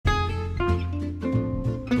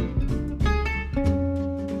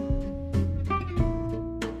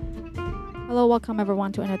Hello, welcome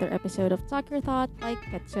everyone to another episode of Talk Your Thought by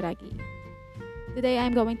Katsuragi. Today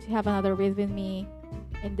I'm going to have another read with me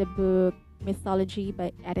in the book Mythology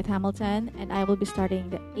by Edith Hamilton, and I will be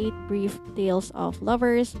starting the 8 Brief Tales of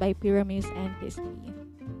Lovers by Pyramus and Thisbe.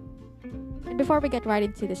 And before we get right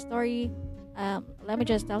into the story, let me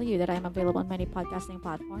just tell you that I'm available on many podcasting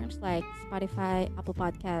platforms like Spotify, Apple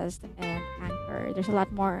Podcast, and Anchor. There's a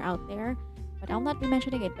lot more out there, but I'll not be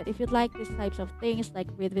mentioning it. But if you'd like these types of things, like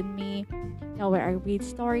read with me, where I read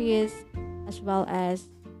stories, as well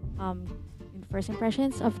as first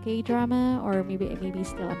impressions of K-drama, or maybe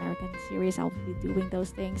still American series, I'll be doing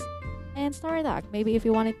those things. And Story Talk, maybe if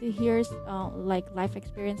you wanted to hear like life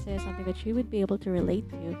experiences, something that you would be able to relate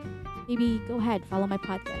to, maybe go ahead, follow my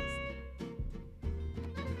podcast.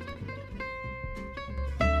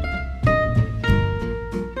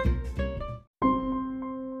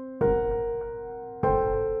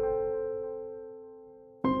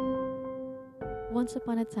 Once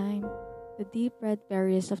upon a time, the deep red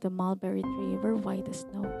berries of the mulberry tree were white as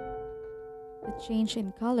snow. The change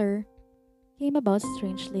in color came about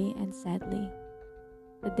strangely and sadly.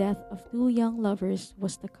 The death of 2 young lovers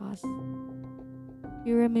was the cause.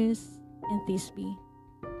 Pyramus and Thisbe,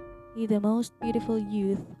 he the most beautiful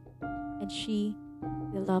youth, and she,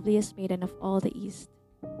 the loveliest maiden of all the East,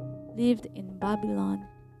 lived in Babylon,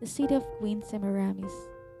 the city of Queen Semiramis,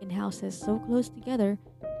 in houses so close together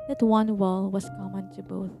that one wall was common to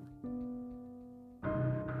both.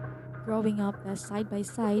 Growing up thus side by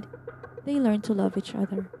side, they learned to love each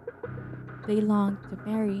other. They longed to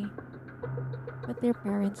marry, but their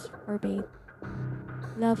parents forbade.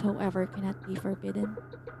 Love, however, cannot be forbidden.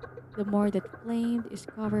 The more that flame is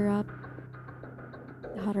covered up,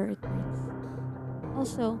 the hotter it burns.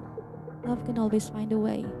 Also, love can always find a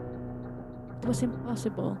way. It was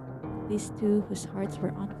impossible these two whose hearts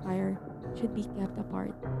were on fire should be kept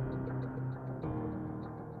apart.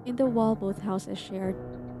 In the wall both houses shared,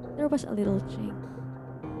 there was a little chink.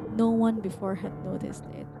 No one before had noticed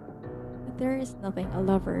it, but there is nothing a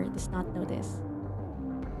lover does not notice.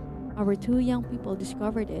 Our 2 young people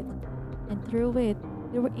discovered it, and through it,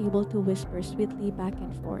 they were able to whisper sweetly back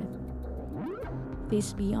and forth.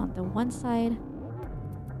 Thisbe on the one side,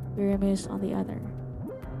 Pyramus on the other.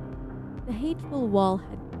 The hateful wall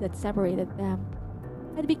that separated them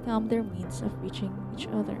had become their means of reaching each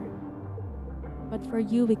other. But for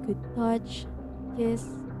you we could touch, kiss,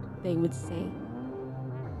 they would say.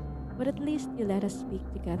 But at least you let us speak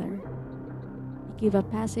together. You give a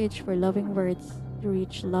passage for loving words to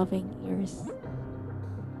reach loving ears.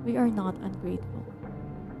 We are not ungrateful.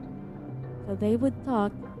 So they would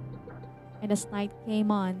talk, and as night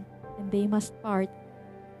came on and they must part,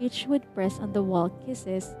 each would press on the wall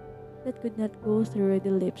kisses that could not go through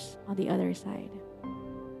the lips on the other side.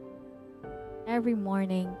 Every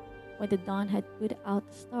morning, when the dawn had put out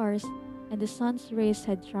the stars and the sun's rays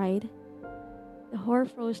had dried, the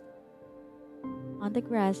hoarfrost on the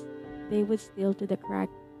grass, they would steal to the crack,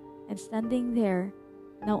 and standing there,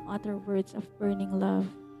 now utter words of burning love,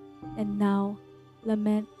 and now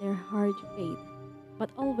lament their hard fate, but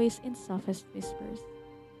always in softest whispers.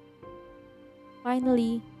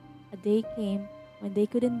 Finally, a day came when they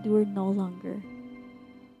could endure no longer.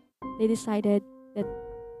 They decided that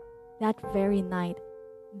very night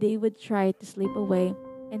they would try to slip away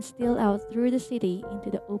and steal out through the city into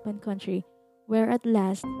the open country, where at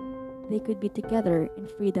last they could be together in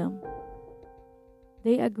freedom.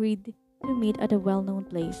 They agreed to meet at a well-known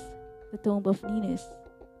place, the tomb of Ninus.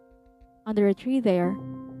 Under a tree there,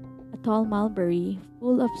 a tall mulberry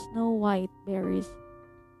full of snow-white berries,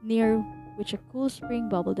 near which a cool spring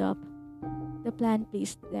bubbled up. The plan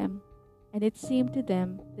pleased them, and it seemed to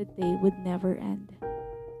them that they would never end.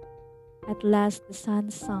 At last the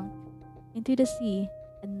sun sunk into the sea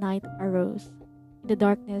and night arose. In the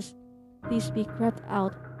darkness, Thisbe crept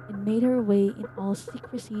out and made her way in all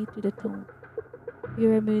secrecy to the tomb.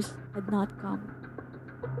 Pyramus had not come.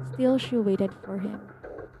 Still she waited for him,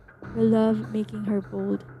 her love making her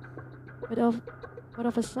bold. But of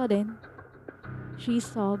a sudden, she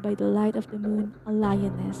saw by the light of the moon a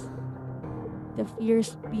lioness. The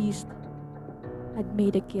fierce beast had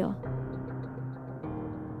made a kill.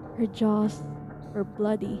 Her jaws were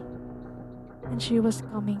bloody, and she was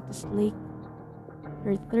coming to slake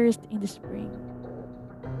her thirst in the spring.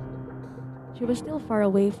 She was still far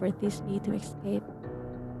away for Thisbe to escape,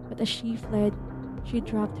 but as she fled, she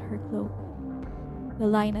dropped her cloak. The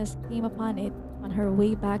lioness came upon it on her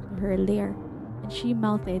way back to her lair, and she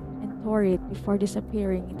mounted and tore it before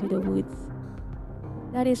disappearing into the woods.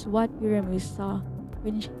 That is what Pyramus saw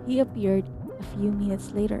when he appeared a few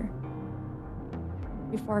minutes later.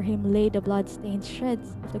 Before him lay the blood-stained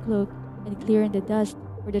shreds of the cloak and clearing the dust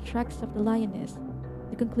for the tracks of the lioness,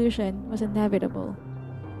 the conclusion was inevitable.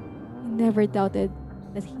 He never doubted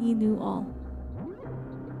that he knew all.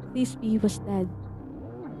 Thisbe was dead.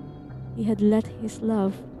 He had let his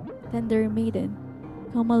love, tender maiden,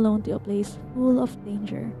 come alone to a place full of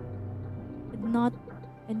danger, and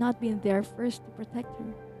not been there first to protect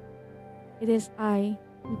her. It is I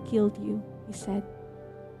who killed you, he said.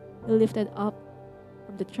 He lifted up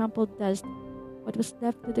from the trampled dust what was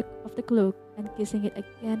left of the cloak, and kissing it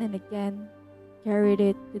again and again, carried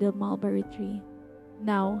it to the mulberry tree.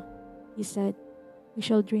 Now, he said, you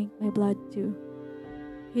shall drink my blood too.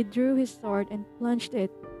 He drew his sword and plunged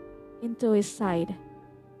it into his side.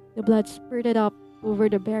 The blood spurted up over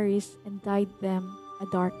the berries and dyed them a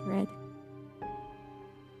dark red.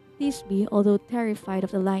 Thisbe, although terrified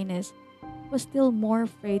of the lioness, was still more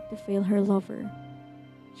afraid to fail her lover.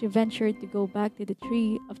 She ventured to go back to the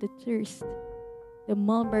tree of the thirst, the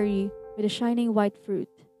mulberry with the shining white fruit.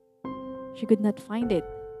 She could not find it.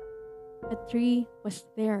 A tree was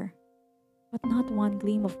there, but not one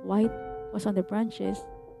gleam of white was on the branches.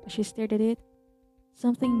 As she stared at it,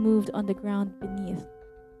 something moved on the ground beneath.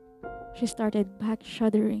 She started back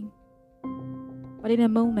shuddering. But in a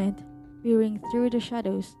moment, peering through the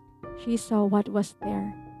shadows, she saw what was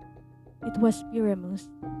there. It was Pyramus,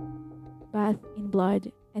 bathed in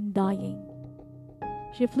blood and dying.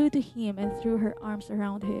 She flew to him and threw her arms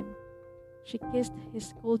around him. She kissed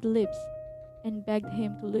his cold lips and begged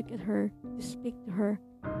him to look at her, to speak to her.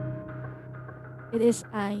 It is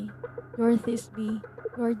I, your Thisbe,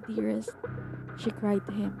 your dearest, she cried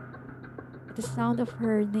to him. At the sound of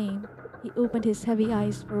her name, he opened his heavy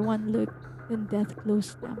eyes for one look, then death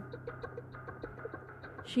closed them.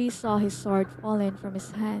 She saw his sword fallen from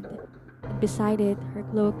his hand, and beside it her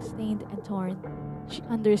cloak stained and torn. She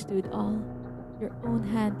understood all. Your own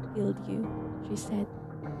hand killed you, she said,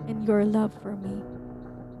 and your love for me.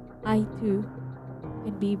 I too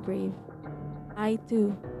can be brave. I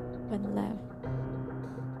too can live.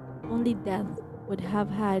 Only death would have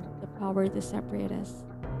had the power to separate us.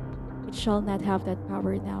 It shall not have that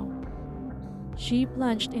power now. She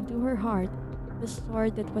plunged into her heart the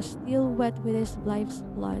sword that was still wet with his life's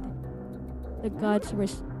blood. The gods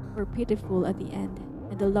were pitiful at the end,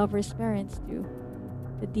 and the lover's parents too.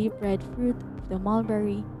 The deep red fruit of the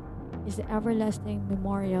mulberry is the everlasting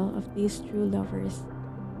memorial of these true lovers,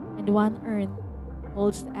 and one urn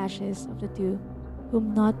holds the ashes of the two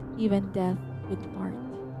whom not even death could part.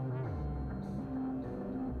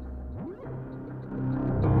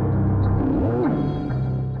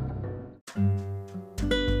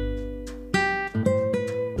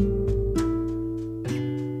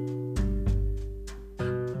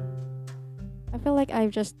 I feel like I've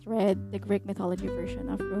just read the Greek mythology version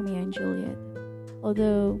of Romeo and Juliet.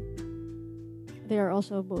 Although they are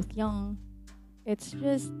also both young, it's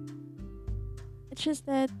just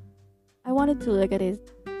that I wanted to look at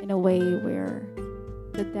it in a way where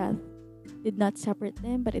the death did not separate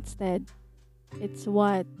them, but instead it's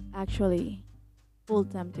what actually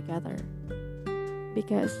pulled them together.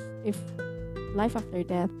 Because if life after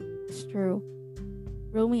death is true,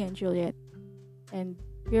 Romeo and Juliet and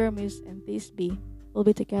Pyramus and Thisbe will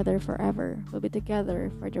be together forever, will be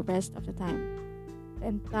together for the rest of the time. The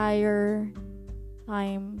entire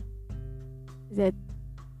time that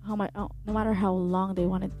no matter how long they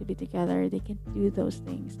wanted to be together, they can do those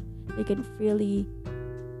things. They can freely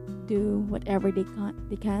do whatever they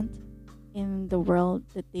can't in the world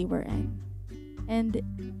that they were in. And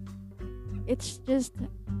it's just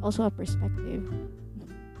also a perspective.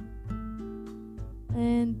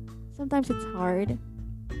 And sometimes it's hard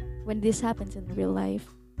when this happens in real life.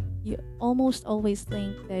 You almost always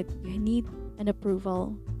think that you need an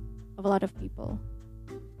approval of a lot of people.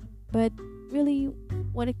 But really,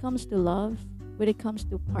 when it comes to love, when it comes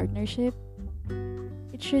to partnership,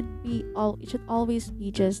 it should always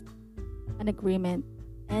be just an agreement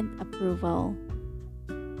and approval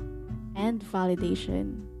and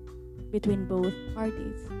validation between both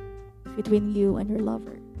parties, between you and your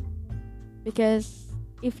lover. Because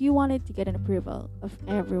if you wanted to get an approval of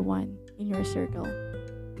everyone in your circle,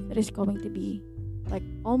 that is going to be like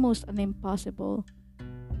almost an impossible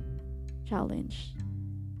challenge.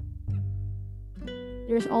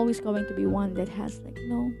 There's always going to be one that has like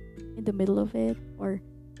no in the middle of it, or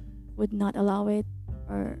would not allow it,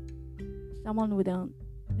 or someone who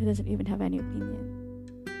doesn't even have any opinion,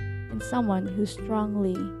 and someone who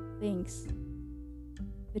strongly thinks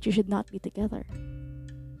that you should not be together.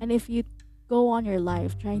 And if you go on your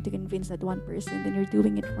life trying to convince that one person, then you're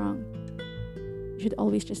doing it wrong. You should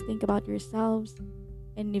always just think about yourselves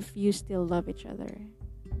and if you still love each other.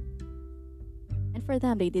 And for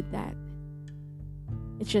them, they did that.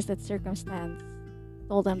 It's just that circumstance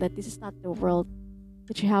told them that this is not the world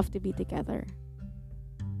that you have to be together.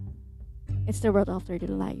 It's the world after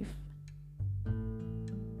the life.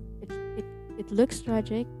 It, it, it looks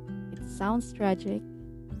tragic. It sounds tragic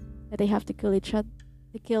that they have to kill each other,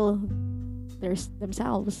 to kill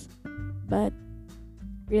themselves. But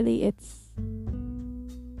really, it's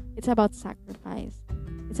about sacrifice.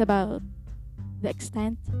 It's about the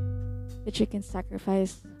extent that you can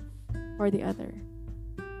sacrifice for the other.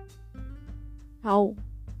 How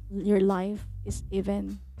your life is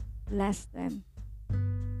even less than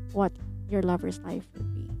what your lover's life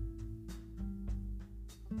would be.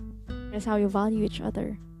 That's how you value each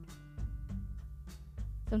other.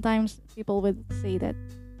 Sometimes people would say that,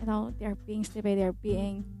 they're being stupid, they're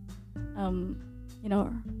being, you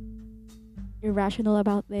know, irrational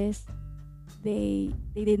about this. They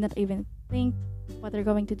did not even think what they're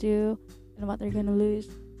going to do and what they're going to lose.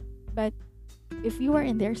 But if you are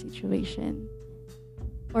in their situation,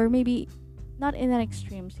 or maybe not in an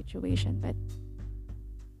extreme situation, but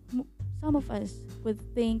some of us would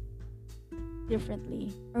think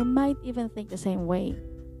differently, or might even think the same way.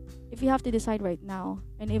 If you have to decide right now,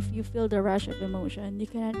 and if you feel the rush of emotion, you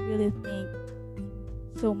cannot really think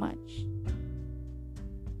so much.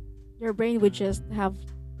 Your brain would just have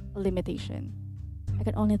a limitation. I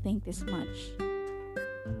can only think this much.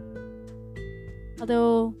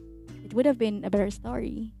 Although it would have been a better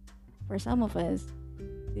story for some of us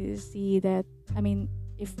to see that,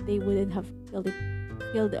 if they wouldn't have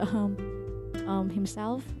killed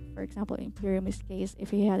himself, for example, in Pyramid's case, if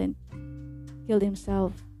he hadn't killed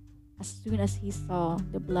himself as soon as he saw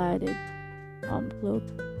the blooded cloak,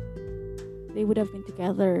 they would have been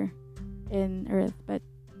together in Earth. But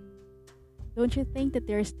don't you think that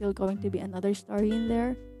there's still going to be another story in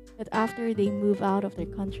there? That after they move out of their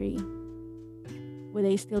country, would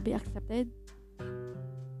they still be accepted?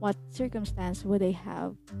 What circumstance would they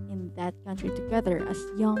have in that country together as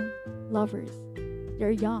young lovers? They're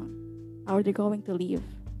young. How are they going to live?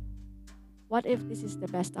 What if this is the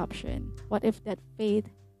best option? What if that fate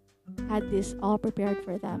had this all prepared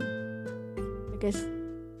for them? Because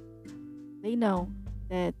they know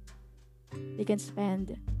that they can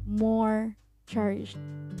spend more cherished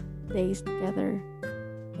days together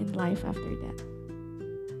in life after death.